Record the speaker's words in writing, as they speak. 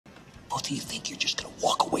Both of you think you're just gonna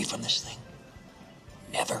walk away from this thing?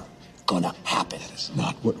 Never gonna happen. That is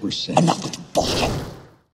not what we're saying. Enough with the bullshit.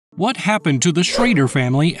 What happened to the Schrader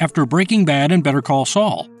family after Breaking Bad and Better Call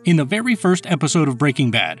Saul? In the very first episode of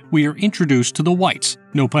Breaking Bad, we are introduced to the Whites.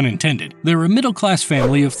 No pun intended. They're a middle-class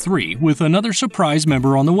family of 3 with another surprise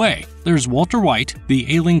member on the way. There's Walter White,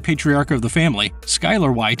 the ailing patriarch of the family,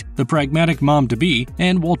 Skylar White, the pragmatic mom-to-be,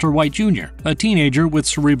 and Walter White Jr., a teenager with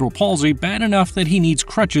cerebral palsy bad enough that he needs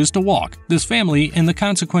crutches to walk. This family and the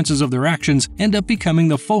consequences of their actions end up becoming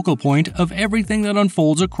the focal point of everything that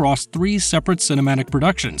unfolds across 3 separate cinematic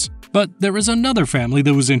productions. But there is another family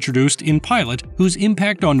that was introduced in Pilot whose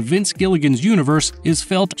impact on Vince Gilligan's universe is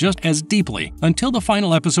felt just as deeply until the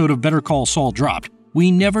final episode of Better Call Saul dropped. We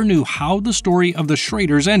never knew how the story of the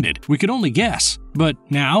Schraders ended. We could only guess. But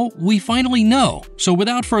now, we finally know. So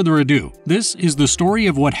without further ado, this is the story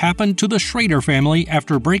of what happened to the Schrader family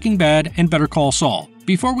after Breaking Bad and Better Call Saul.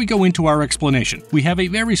 Before we go into our explanation, we have a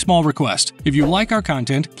very small request. If you like our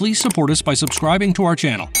content, please support us by subscribing to our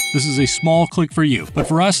channel. This is a small click for you, but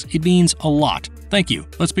for us, it means a lot. Thank you.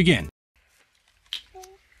 Let's begin.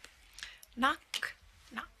 Knock,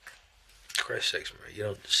 knock. For Christ's sakes, Marie, you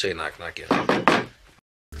don't say knock, knock in.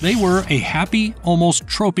 They were a happy, almost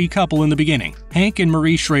tropey couple in the beginning, Hank and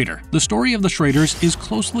Marie Schrader. The story of the Schraders is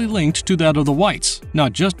closely linked to that of the Whites,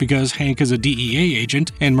 not just because Hank is a DEA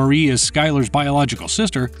agent and Marie is Skylar's biological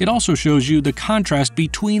sister. It also shows you the contrast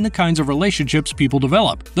between the kinds of relationships people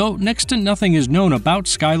develop. Though next to nothing is known about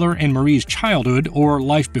Skylar and Marie's childhood or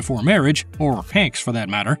life before marriage, or Hank's for that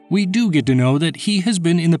matter, we do get to know that he has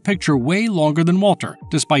been in the picture way longer than Walter,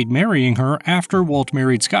 despite marrying her after Walt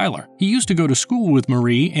married Skylar. He used to go to school with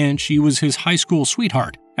Marie and she was his high school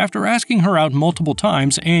sweetheart. After asking her out multiple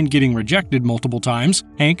times and getting rejected multiple times,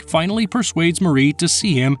 Hank finally persuades Marie to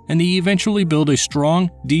see him and they eventually build a strong,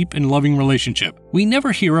 deep, and loving relationship. We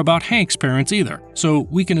never hear about Hank's parents either, so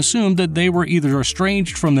we can assume that they were either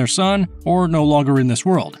estranged from their son or no longer in this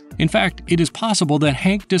world. In fact, it is possible that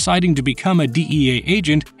Hank deciding to become a DEA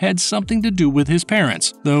agent had something to do with his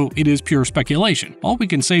parents, though it is pure speculation. All we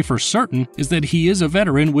can say for certain is that he is a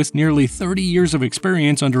veteran with nearly 30 years of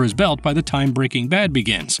experience under his belt by the time Breaking Bad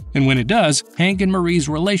begins. And when it does, Hank and Marie's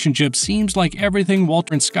relationship seems like everything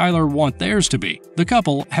Walter and Skylar want theirs to be. The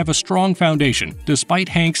couple have a strong foundation, despite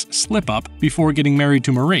Hank's slip-up before getting married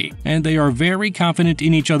to Marie, and they are very confident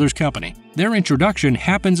in each other's company. Their introduction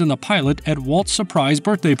happens in the pilot at Walt's surprise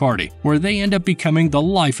birthday party, where they end up becoming the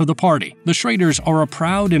life of the party. The Schraders are a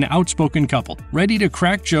proud and outspoken couple, ready to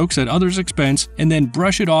crack jokes at others' expense and then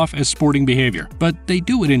brush it off as sporting behavior. But they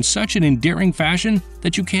do it in such an endearing fashion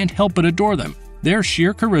that you can't help but adore them. Their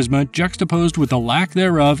sheer charisma, juxtaposed with the lack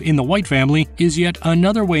thereof in the White family, is yet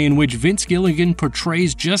another way in which Vince Gilligan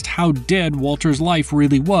portrays just how dead Walter's life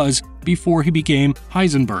really was before he became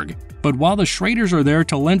Heisenberg. But while the Schraders are there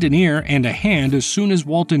to lend an ear and a hand as soon as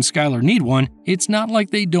Walt and Skylar need one, it's not like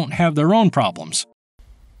they don't have their own problems.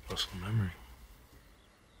 Muscle memory.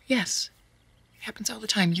 Yes. It happens all the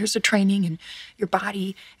time. Years of training and your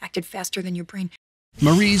body acted faster than your brain.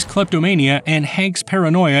 Marie's kleptomania and Hank's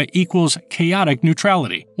paranoia equals chaotic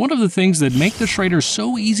neutrality. One of the things that make the Schraders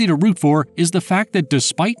so easy to root for is the fact that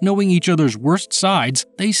despite knowing each other's worst sides,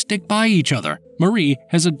 they stick by each other. Marie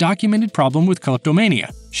has a documented problem with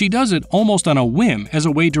kleptomania. She does it almost on a whim as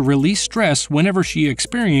a way to release stress whenever she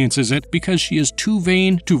experiences it because she is too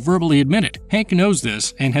vain to verbally admit it. Hank knows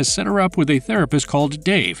this and has set her up with a therapist called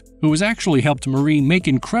Dave, who has actually helped Marie make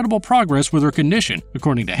incredible progress with her condition,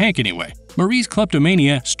 according to Hank anyway. Marie's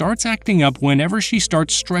kleptomania starts acting up whenever she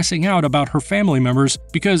starts stressing out about her family members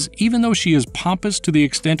because even though she is pompous to the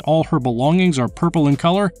extent all her belongings are purple in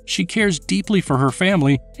color, she cares deeply for her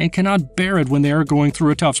family and cannot bear it when they are going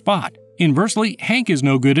through a tough spot. Inversely, Hank is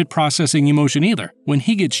no good at processing emotion either. When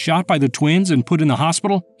he gets shot by the twins and put in the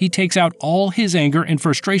hospital, he takes out all his anger and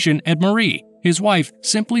frustration at Marie. His wife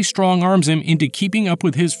simply strong-arms him into keeping up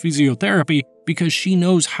with his physiotherapy because she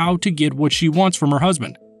knows how to get what she wants from her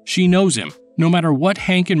husband. She knows him. No matter what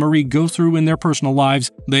Hank and Marie go through in their personal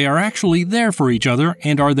lives, they are actually there for each other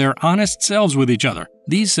and are their honest selves with each other.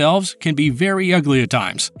 These selves can be very ugly at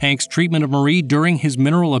times. Hank's treatment of Marie during his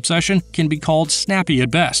mineral obsession can be called snappy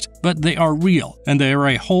at best, but they are real, and they are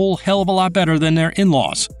a whole hell of a lot better than their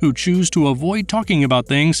in-laws, who choose to avoid talking about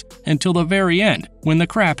things until the very end, when the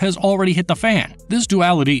crap has already hit the fan. This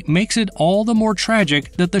duality makes it all the more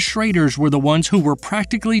tragic that the Schraders were the ones who were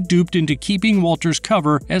practically duped into keeping Walter's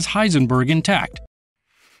cover as Heisenberg intact.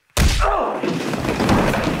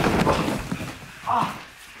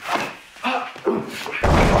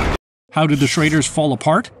 How did the Schraders fall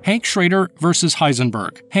apart? Hank Schrader versus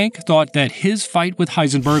Heisenberg. Hank thought that his fight with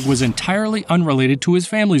Heisenberg was entirely unrelated to his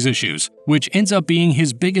family's issues, which ends up being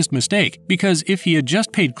his biggest mistake, because if he had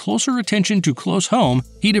just paid closer attention to close home,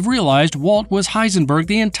 he'd have realized Walt was Heisenberg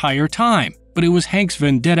the entire time. But it was Hank's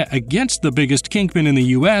vendetta against the biggest kingpin in the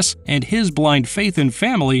US and his blind faith in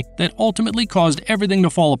family that ultimately caused everything to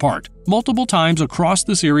fall apart. Multiple times across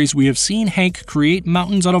the series, we have seen Hank create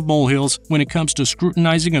mountains out of molehills when it comes to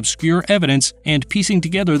scrutinizing obscure evidence and piecing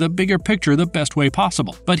together the bigger picture the best way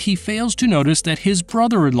possible. But he fails to notice that his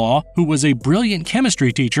brother-in-law, who was a brilliant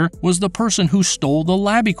chemistry teacher, was the person who stole the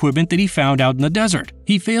lab equipment that he found out in the desert.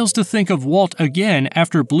 He fails to think of Walt again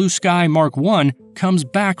after Blue Sky Mark I comes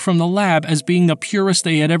back from the lab as being the purest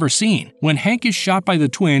they had ever seen. When Hank is shot by the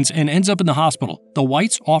twins and ends up in the hospital, the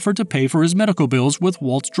Whites offer to pay for his medical bills with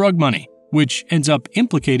Walt's drug money, which ends up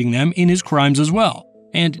implicating them in his crimes as well.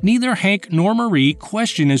 And neither Hank nor Marie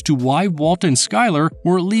question as to why Walt and Skylar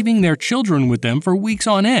were leaving their children with them for weeks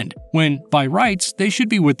on end, when, by rights, they should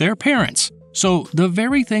be with their parents. So, the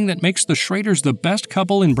very thing that makes the Schraders the best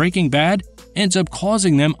couple in Breaking Bad ends up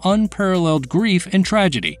causing them unparalleled grief and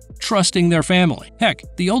tragedy, trusting their family. Heck,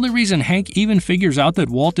 the only reason Hank even figures out that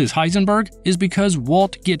Walt is Heisenberg is because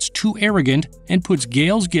Walt gets too arrogant and puts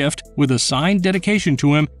Gail's gift with a signed dedication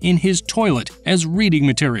to him in his toilet as reading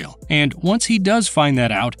material. And once he does find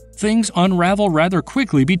that out, things unravel rather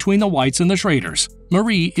quickly between the Whites and the Schraders.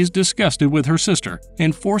 Marie is disgusted with her sister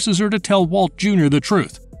and forces her to tell Walt Jr. the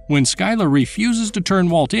truth. When Skylar refuses to turn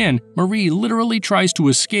Walt in, Marie literally tries to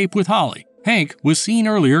escape with Holly. Hank was seen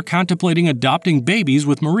earlier contemplating adopting babies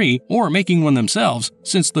with Marie or making one themselves,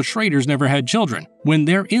 since the Schraders never had children. When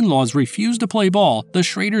their in-laws refuse to play ball, the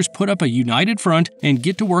Schraders put up a united front and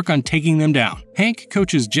get to work on taking them down. Hank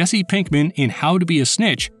coaches Jesse Pinkman in how to be a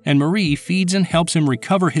snitch, and Marie feeds and helps him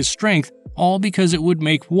recover his strength, all because it would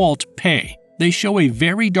make Walt pay. They show a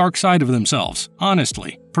very dark side of themselves,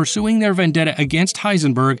 honestly, pursuing their vendetta against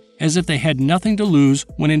Heisenberg as if they had nothing to lose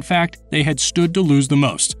when in fact they had stood to lose the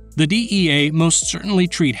most. The DEA most certainly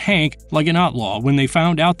treat Hank like an outlaw when they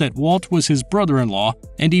found out that Walt was his brother-in-law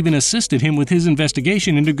and even assisted him with his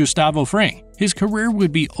investigation into Gustavo Fring. His career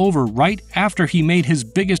would be over right after he made his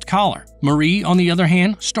biggest collar. Marie, on the other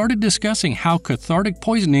hand, started discussing how cathartic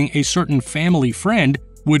poisoning a certain family friend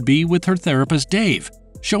would be with her therapist Dave,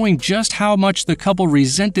 showing just how much the couple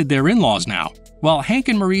resented their in-laws now. While Hank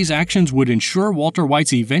and Marie's actions would ensure Walter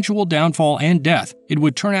White's eventual downfall and death, it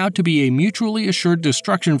would turn out to be a mutually assured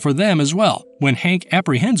destruction for them as well. When Hank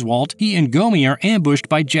apprehends Walt, he and Gomi are ambushed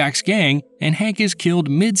by Jack's gang, and Hank is killed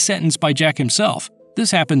mid-sentence by Jack himself. This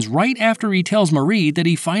happens right after he tells Marie that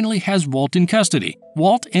he finally has Walt in custody.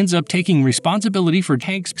 Walt ends up taking responsibility for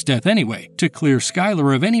Hank's death anyway, to clear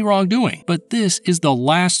Skylar of any wrongdoing, but this is the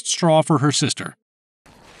last straw for her sister.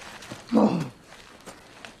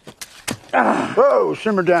 Whoa,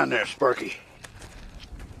 simmer down there, Sparky.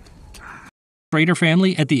 Schrader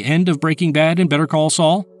family at the end of Breaking Bad and Better Call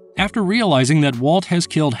Saul? After realizing that Walt has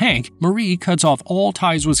killed Hank, Marie cuts off all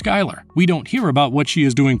ties with Skylar. We don't hear about what she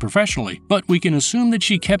is doing professionally, but we can assume that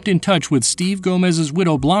she kept in touch with Steve Gomez's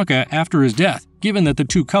widow Blanca after his death, given that the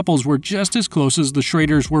two couples were just as close as the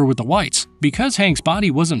Schraders were with the Whites. Because Hank's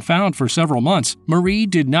body wasn't found for several months, Marie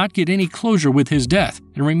did not get any closure with his death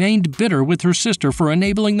and remained bitter with her sister for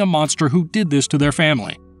enabling the monster who did this to their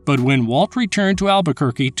family. But when Walt returned to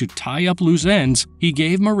Albuquerque to tie up loose ends, he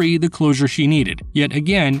gave Marie the closure she needed, yet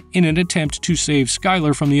again in an attempt to save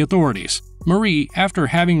Skylar from the authorities. Marie, after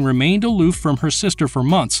having remained aloof from her sister for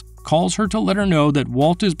months, calls her to let her know that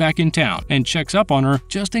Walt is back in town and checks up on her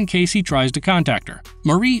just in case he tries to contact her.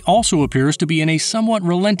 Marie also appears to be in a somewhat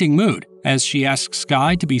relenting mood, as she asks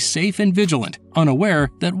Sky to be safe and vigilant, unaware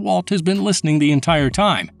that Walt has been listening the entire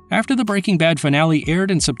time. After the Breaking Bad finale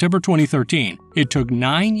aired in September 2013, it took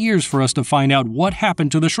 9 years for us to find out what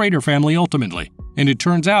happened to the Schrader family ultimately. And it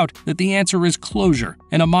turns out that the answer is closure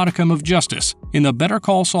and a modicum of justice. In the Better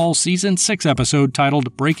Call Saul Season 6 episode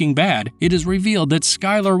titled Breaking Bad, it is revealed that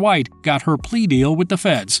Skylar White got her plea deal with the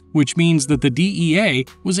feds, which means that the DEA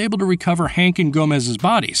was able to recover Hank and Gomez's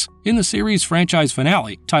bodies. In the series' franchise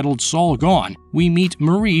finale, titled Saul Gone, we meet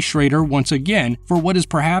Marie Schrader once again for what is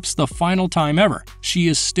perhaps the final time ever. She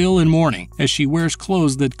is still in mourning, as she wears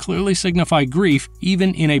clothes that clearly signify grief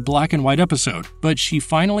even in a black and white episode, but she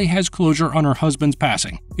finally has closure on her husband's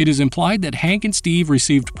passing. It is implied that Hank and Steve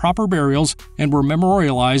received proper burials and were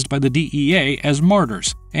memorialized by the DEA as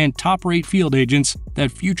martyrs and top-rate field agents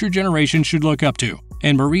that future generations should look up to.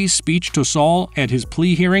 And Marie's speech to Saul at his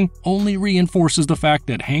plea hearing only reinforces the fact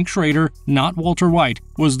that Hank Schrader, not Walter White,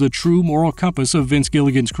 was the true moral compass of Vince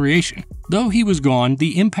Gilligan's creation. Though he was gone,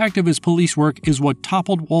 the impact of his police work is what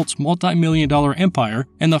toppled Walt's multi-million-dollar empire,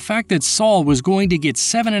 and the fact that Saul was going to get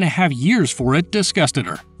 7.5 years for it disgusted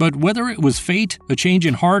her. But whether it was fate, a change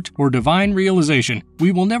in heart, or divine realization,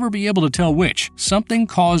 we will never be able to tell which. Something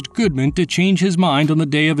caused Goodman to change his mind on the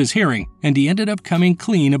day of his hearing, and he ended up coming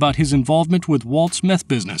clean about his involvement with Walt's meth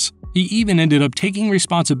business. He even ended up taking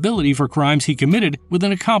responsibility for crimes he committed with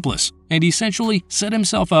an accomplice, and essentially set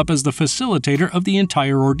himself up as the facilitator of the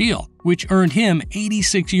entire ordeal, which earned him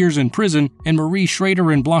 86 years in prison and Marie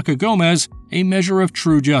Schrader and Blanca Gomez a measure of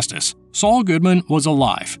true justice. Saul Goodman was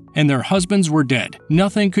alive, and their husbands were dead.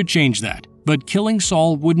 Nothing could change that. But killing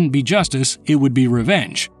Saul wouldn't be justice, it would be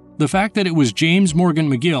revenge. The fact that it was James Morgan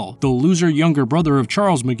McGill, the loser younger brother of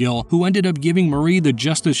Charles McGill, who ended up giving Marie the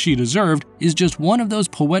justice she deserved is just one of those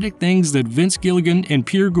poetic things that Vince Gilligan and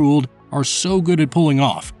Peter Gould are so good at pulling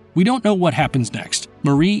off. We don't know what happens next.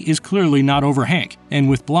 Marie is clearly not over Hank, and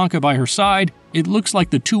with Blanca by her side, it looks like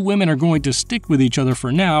the two women are going to stick with each other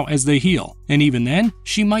for now as they heal. And even then,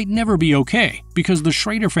 she might never be okay, because the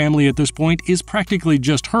Schrader family at this point is practically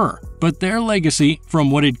just her. But their legacy,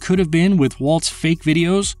 from what it could have been with Walt's fake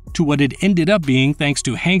videos, to what it ended up being thanks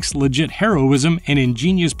to Hank's legit heroism and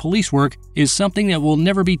ingenious police work, is something that will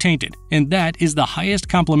never be tainted, and that is the highest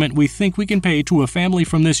compliment we think we can pay to a family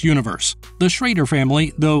from this universe. The Schrader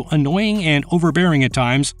family, though annoying and overbearing at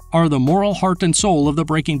times, are the moral heart and soul of the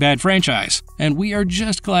Breaking Bad franchise, and we are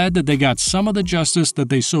just glad that they got some of the justice that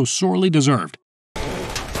they so sorely deserved.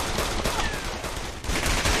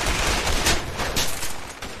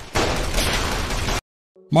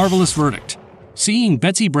 Marvelous verdict. Seeing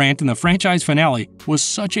Betsy Brandt in the franchise finale was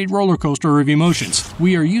such a roller coaster of emotions.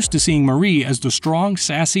 We are used to seeing Marie as the strong,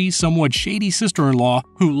 sassy, somewhat shady sister-in-law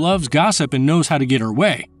who loves gossip and knows how to get her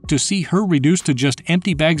way. To see her reduced to just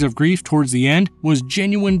empty bags of grief towards the end was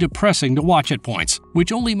genuine depressing to watch at points,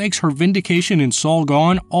 which only makes her vindication in Saul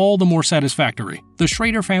gone all the more satisfactory. The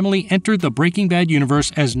Schrader family entered the Breaking Bad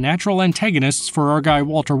universe as natural antagonists for our guy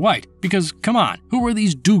Walter White, because come on, who are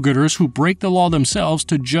these do-gooders who break the law themselves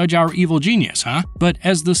to judge our evil genius, huh? But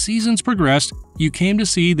as the seasons progressed, you came to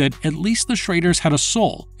see that at least the Schraders had a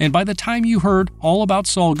soul, and by the time you heard all about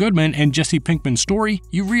Saul Goodman and Jesse Pinkman's story,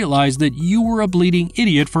 you realized that you were a bleeding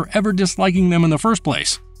idiot for ever disliking them in the first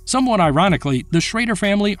place. Somewhat ironically, the Schrader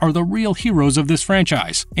family are the real heroes of this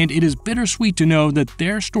franchise, and it is bittersweet to know that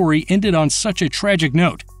their story ended on such a tragic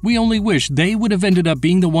note. We only wish they would have ended up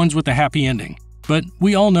being the ones with the happy ending. But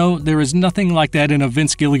we all know there is nothing like that in a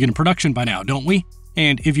Vince Gilligan production by now, don't we?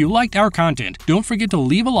 And if you liked our content, don't forget to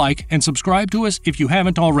leave a like and subscribe to us if you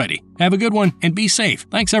haven't already. Have a good one and be safe.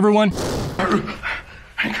 Thanks, everyone.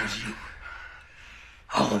 Because you.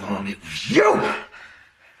 All along it was you!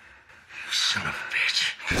 You son of a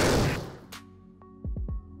bitch.